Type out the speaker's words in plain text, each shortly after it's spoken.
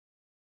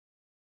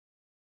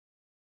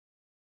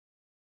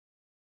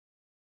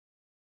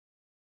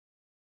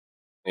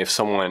If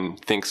someone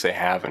thinks they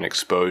have an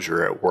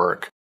exposure at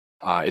work,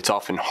 it's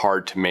often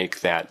hard to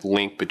make that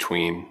link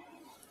between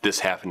this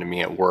happened to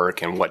me at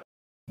work and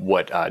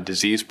what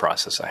disease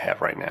process I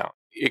have right now.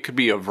 It could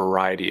be a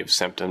variety of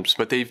symptoms,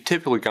 but they've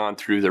typically gone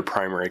through their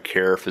primary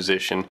care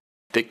physician.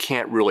 They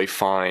can't really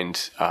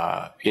find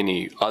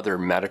any other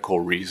medical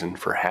reason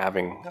for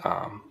having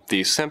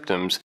these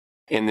symptoms.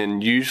 And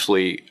then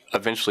usually,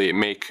 eventually,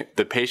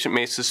 the patient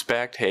may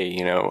suspect, hey,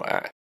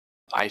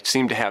 I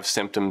seem to have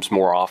symptoms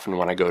more often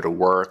when I go to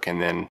work,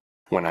 and then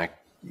when I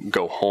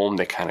go home,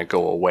 they kind of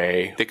go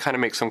away. They kind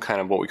of make some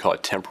kind of what we call a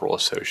temporal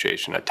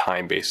association, a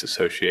time-based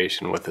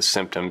association with the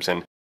symptoms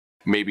and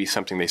maybe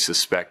something they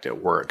suspect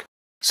at work.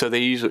 So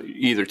they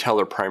either tell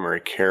their primary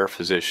care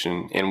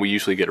physician, and we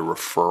usually get a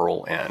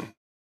referral in.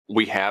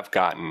 We have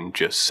gotten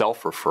just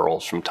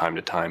self-referrals from time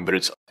to time, but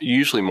it's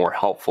usually more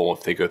helpful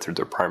if they go through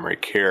their primary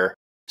care,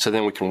 so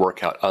then we can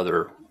work out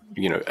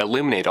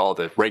eliminate all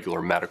the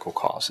regular medical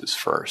causes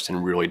first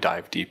and really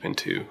dive deep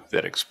into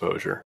that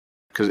exposure.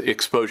 Because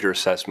exposure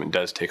assessment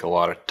does take a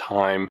lot of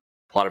time,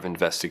 a lot of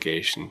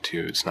investigation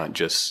too. It's not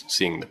just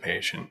seeing the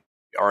patient.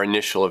 Our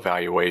initial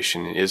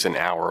evaluation is an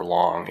hour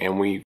long, and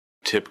we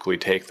typically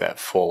take that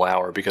full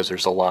hour because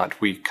there's a lot.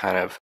 We kind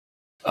of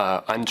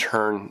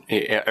unturn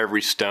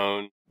every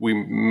stone. We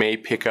may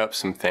pick up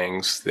some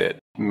things that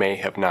may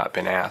have not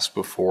been asked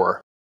before.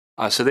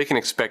 So they can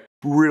expect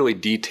really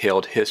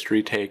detailed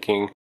history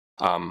taking.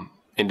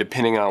 And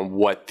depending on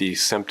what the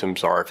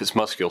symptoms are, if it's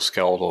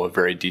musculoskeletal, a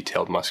very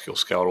detailed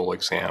musculoskeletal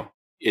exam.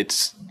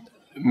 It's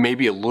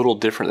maybe a little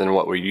different than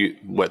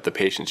what the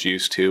patient's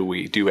used to.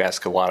 We do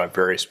ask a lot of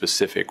very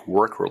specific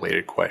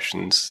work-related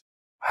questions.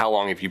 How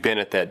long have you been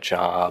at that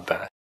job?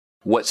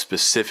 What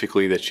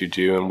specifically that you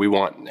do? And we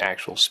want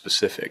actual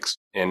specifics.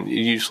 And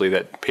usually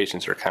that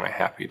patients are kind of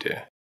happy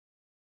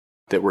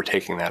that we're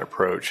taking that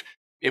approach.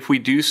 If we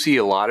do see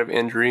a lot of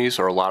injuries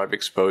or a lot of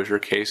exposure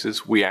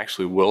cases, we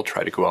actually will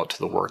try to go out to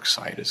the work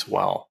site as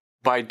well.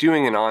 By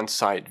doing an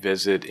on-site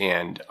visit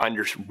and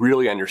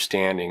really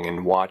understanding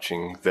and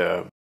watching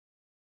the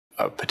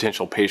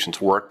potential patient's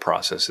work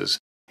processes,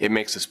 it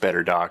makes us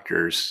better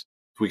doctors.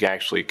 We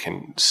actually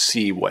can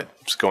see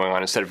what's going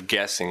on instead of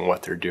guessing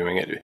what they're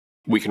doing.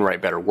 We can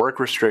write better work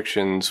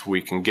restrictions.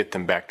 We can get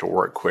them back to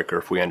work quicker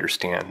if we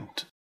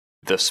understand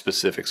the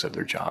specifics of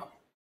their job.